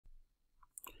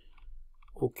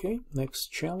Okay, next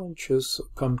challenge is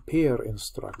compare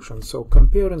instruction. So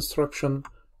compare instruction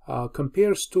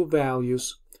compares two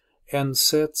values and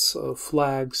sets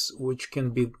flags which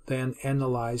can be then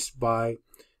analyzed by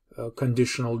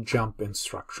conditional jump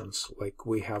instructions like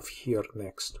we have here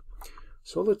next.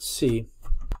 So let's see.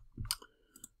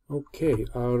 Okay,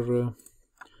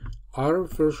 our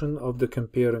version of the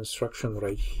compare instruction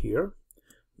right here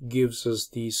gives us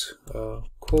these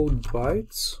code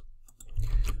bytes,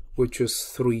 which is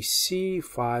 3C,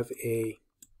 5A,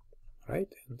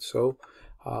 right? And so,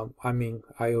 I mean,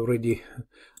 I already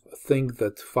think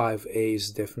that 5A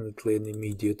is definitely an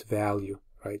immediate value,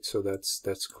 right? So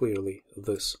that's clearly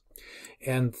this.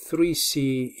 And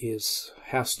 3C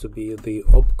has to be the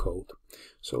opcode.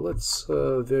 So let's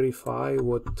verify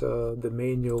what the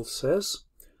manual says.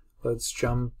 Let's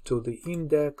jump to the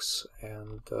index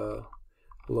and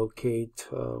locate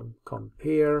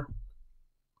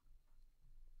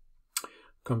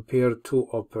compare two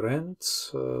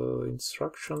operands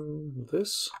instruction,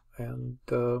 this, and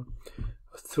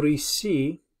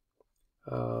 3C,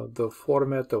 the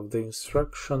format of the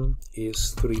instruction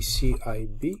is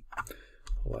 3CIB,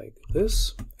 like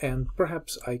this, and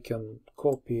perhaps I can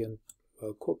copy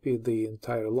copy the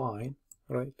entire line,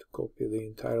 right? Copy the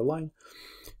entire line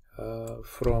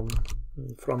from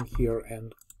here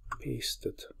and paste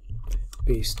it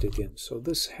in. So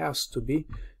this has to be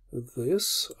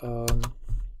this.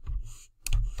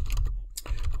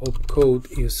 Opcode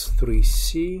is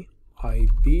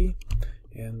 3CIB,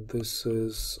 and this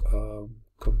is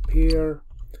compare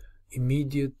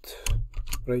immediate,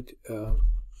 right?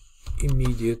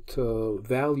 Immediate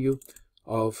value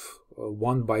of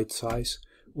 1 byte size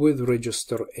with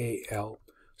register AL.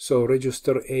 So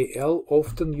register AL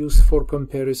often used for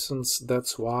comparisons.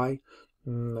 That's why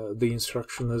the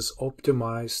instruction is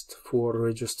optimized for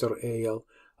register AL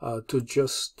to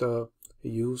just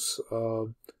use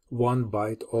 1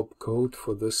 byte opcode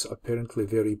for this apparently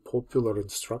very popular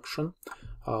instruction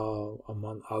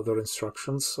among other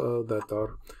instructions that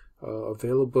are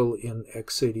available in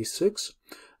x86.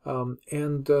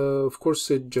 And of course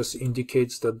it just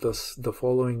indicates that the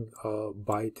following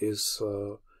byte is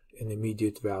an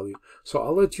immediate value. So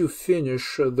I'll let you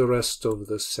finish the rest of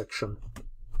this section.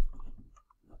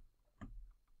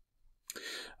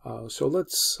 So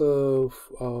let's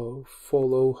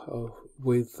follow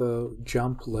with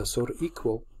jump less or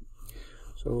equal.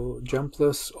 So jump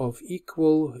less of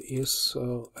equal is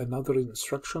another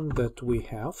instruction that we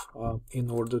have.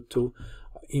 In order to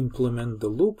implement the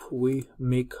loop, we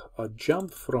make a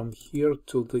jump from here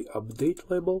to the update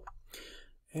label,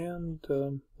 and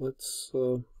let's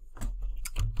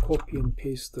copy and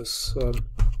paste this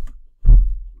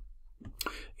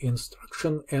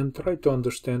instruction and try to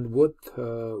understand what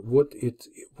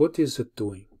is it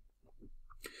doing.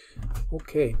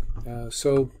 Okay,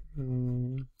 so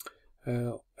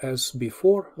as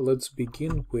before, let's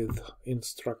begin with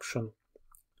instruction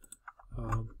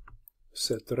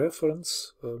set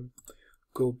reference,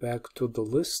 go back to the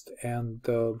list and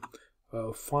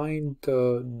find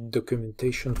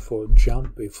documentation for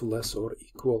jump if less or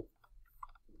equal.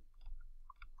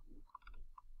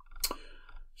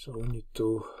 So we need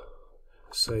to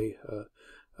say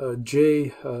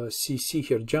JCC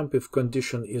here, jump if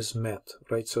condition is met,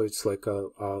 right? So it's like a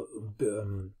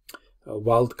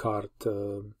wildcard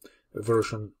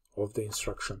version of the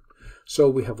instruction. So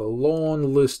we have a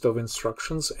long list of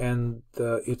instructions, and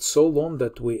it's so long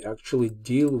that we actually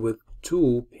deal with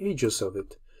 2 pages of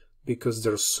it because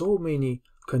there are so many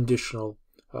conditional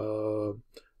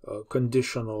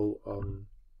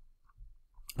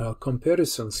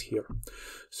comparisons here.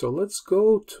 So let's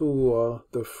go to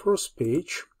the first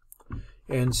page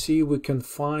and see we can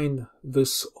find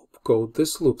this opcode.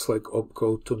 This looks like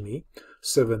opcode to me,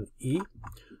 7E.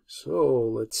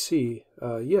 So let's see,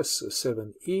 yes,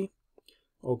 7E.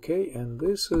 Okay, and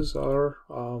this is our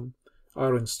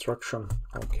instruction.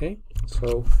 Okay,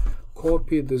 so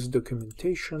copy this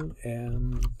documentation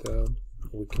and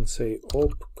we can say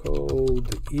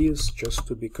opcode is, just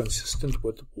to be consistent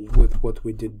with what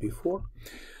we did before,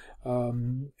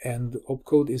 and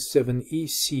opcode is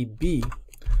 7ECB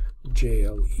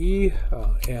JLE,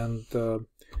 and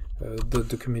the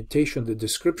documentation, the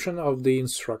description of the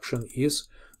instruction is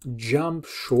jump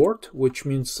short, which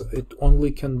means it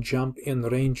only can jump in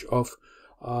range of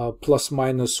plus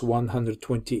minus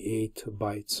 128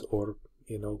 bytes, or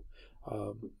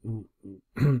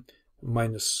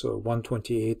minus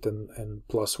 128 and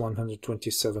plus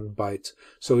 127 bytes.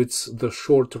 So it's the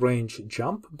short range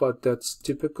jump, but that's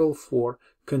typical for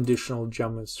conditional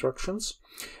jump instructions.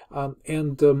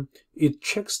 And it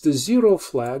checks the 0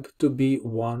 flag to be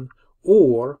 1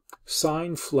 or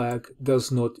sign flag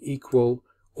does not equal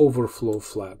overflow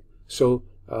flag. So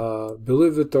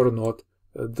believe it or not,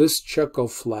 this check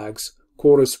of flags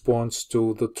corresponds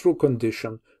to the true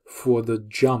condition for the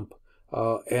jump,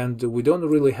 and we don't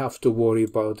really have to worry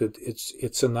about it.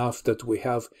 It's enough that we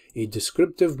have a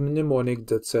descriptive mnemonic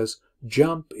that says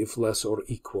jump if less or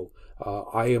equal.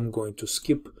 I am going to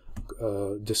skip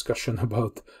discussion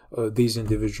about these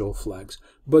individual flags,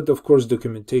 but of course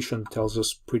documentation tells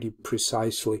us pretty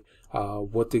precisely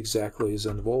what exactly is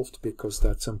involved, because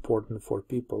that's important for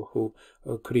people who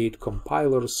create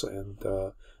compilers and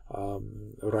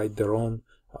write their own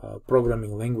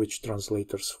programming language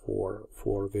translators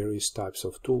for various types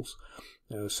of tools.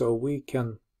 So we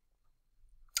can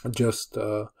just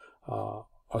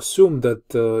assume that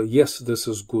yes, this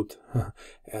is good,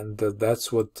 and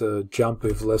that's what jump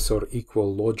if less or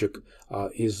equal logic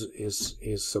is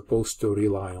supposed to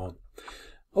rely on.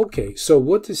 Okay, so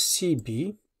what is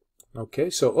CB? Okay,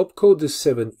 so opcode is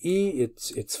 7E.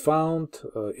 It's found.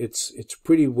 It's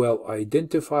pretty well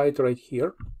identified right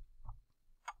here.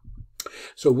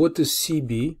 So what is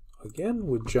CB? Again,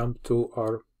 we jump to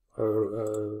our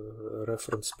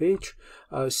reference page.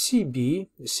 CB,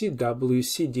 CW,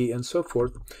 CD, and so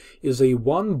forth is a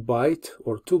 1 byte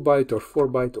or 2 byte or 4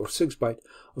 byte or 6 byte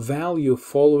value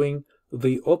following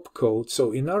the opcode.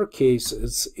 So in our case,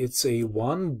 it's a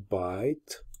 1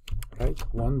 byte, right?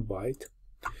 1 byte.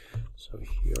 So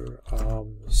here,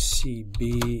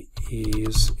 CB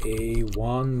is a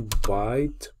 1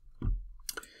 byte.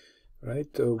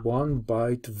 Right, a 1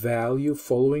 byte value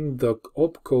following the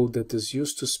opcode that is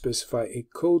used to specify a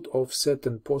code offset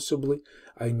and possibly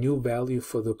a new value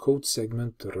for the code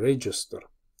segment register.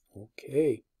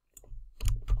 Okay.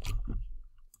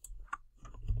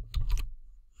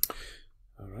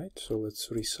 All right, so let's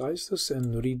resize this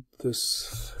and read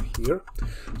this here.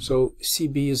 So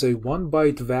CB is a 1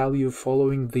 byte value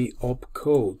following the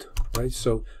opcode, right?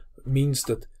 So it means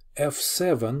that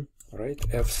F7, right,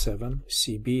 F7,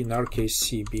 CB, in our case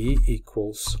CB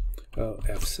equals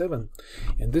F7,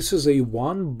 and this is a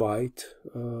 1 byte,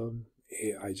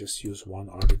 I just use one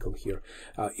article here,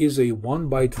 is a 1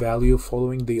 byte value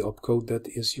following the opcode that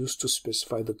is used to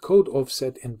specify the code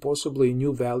offset and possibly a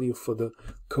new value for the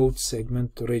code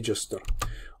segment register.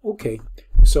 Okay,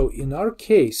 so in our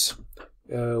case,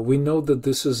 we know that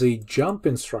this is a jump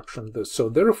instruction, so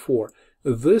therefore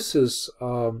this is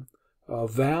a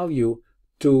value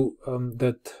to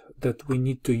that we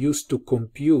need to use to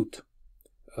compute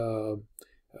the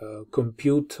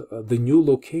new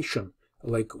location,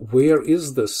 like where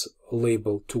is this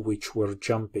label to which we're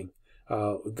jumping.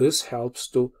 This helps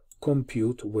to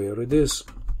compute where it is.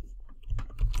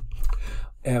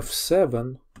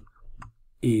 F7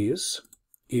 is,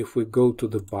 if we go to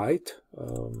the byte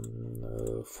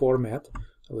format,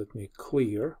 let me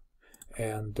clear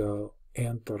and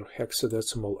enter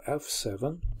hexadecimal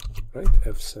F7, right,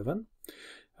 F7.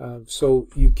 So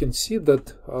you can see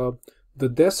that the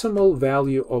decimal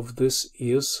value of this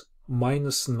is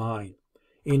 -9.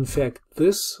 In fact,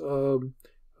 this 1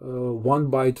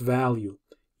 byte value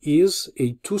is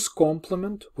a 2's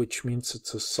complement, which means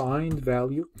it's a signed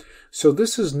value. So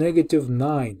this is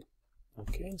 -9.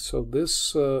 Okay, so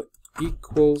this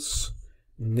equals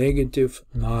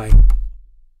 -9.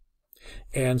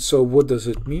 And so what does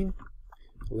it mean?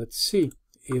 Let's see.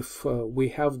 If we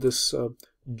have this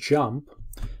jump,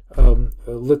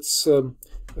 let's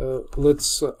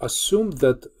assume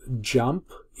that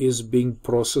jump is being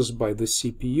processed by the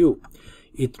CPU.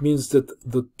 It means that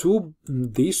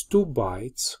these two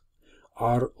bytes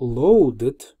are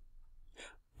loaded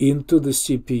into the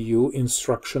CPU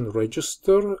instruction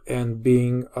register and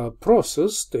being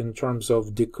processed in terms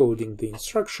of decoding the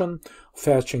instruction,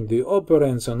 fetching the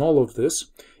operands, and all of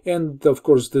this. And of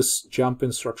course, this jump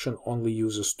instruction only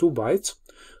uses 2 bytes.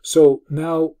 So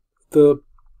now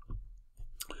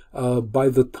by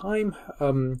the time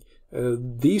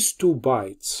these 2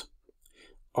 bytes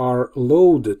are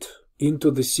loaded into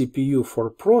the CPU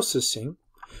for processing,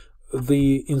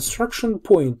 the instruction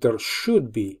pointer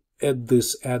should be at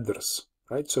this address,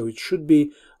 right? So it should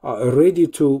be ready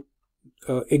to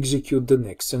execute the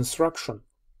next instruction,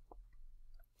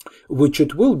 which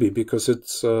it will be because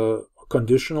it's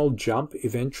conditional jump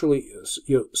eventually.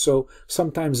 So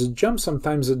sometimes it jumps,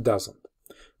 sometimes it doesn't.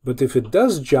 But if it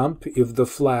does jump, if the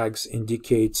flags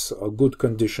indicates a good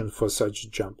condition for such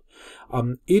jump,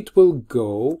 it will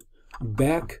go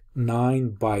back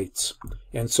 9 bytes.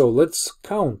 And so let's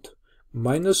count: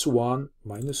 -1,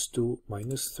 -2,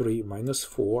 -3,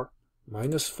 -4,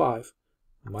 -5,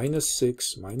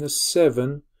 -6,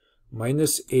 -7,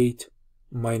 -8,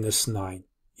 -9.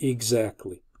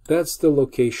 Exactly. That's the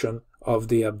location of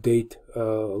the update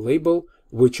label,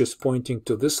 which is pointing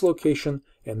to this location,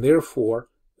 and therefore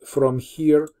from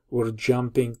here we're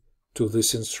jumping to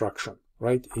this instruction,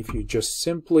 right? If you just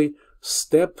simply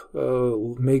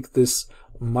make this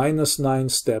 -9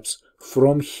 steps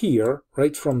from here,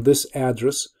 right, from this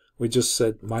address, we just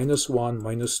said -1,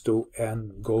 -2,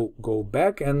 and go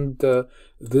back, and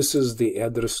this is the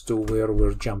address to where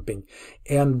we're jumping.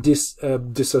 And this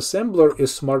disassembler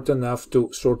is smart enough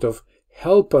to sort of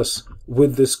help us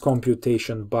with this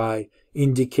computation by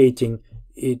indicating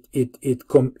it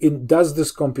does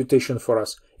this computation for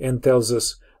us and tells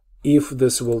us if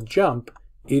this will jump,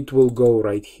 it will go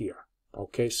right here.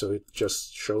 Okay, so it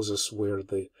just shows us where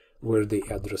the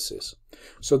address is.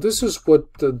 So this is what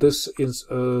this is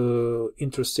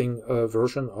interesting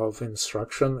version of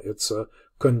instruction. It's a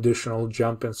conditional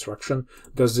jump instruction.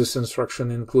 Does this instruction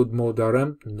include mode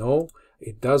RM? No,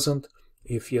 it doesn't.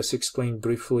 If yes, explain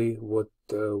briefly what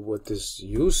is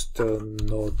used.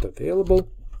 Not available.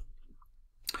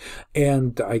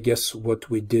 And I guess what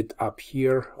we did up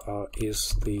here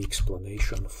is the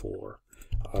explanation for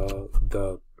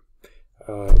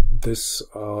this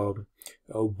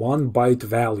 1 byte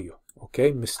value.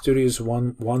 Okay, mysterious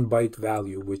one byte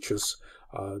value, which is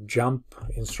jump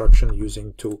instruction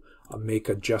using to make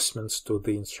adjustments to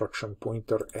the instruction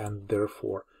pointer and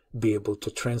therefore be able to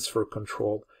transfer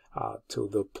control to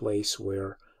the place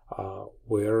where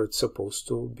it's supposed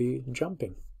to be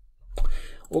jumping.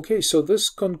 Okay, so this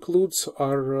concludes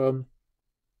our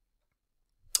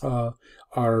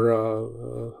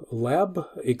lab,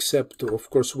 except of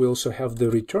course we also have the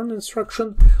return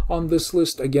instruction on this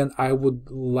list. Again, I would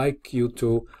like you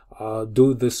to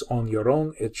do this on your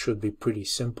own. It should be pretty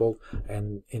simple,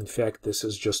 and in fact this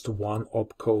is just one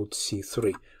opcode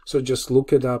C3. So just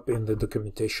look it up in the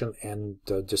documentation and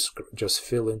just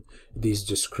fill in these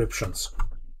descriptions.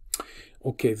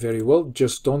 Okay, very well.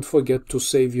 Just don't forget to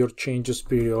save your changes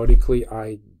periodically.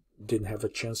 I didn't have a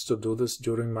chance to do this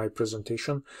during my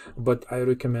presentation, but I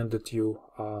recommend that you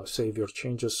save your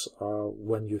changes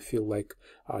when you feel like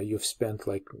you've spent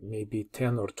like maybe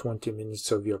 10 or 20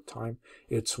 minutes of your time.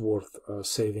 It's worth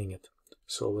saving it.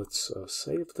 So let's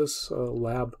save this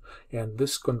lab, and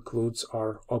this concludes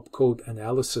our opcode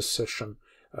analysis session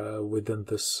within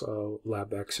this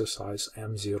lab exercise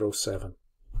M07.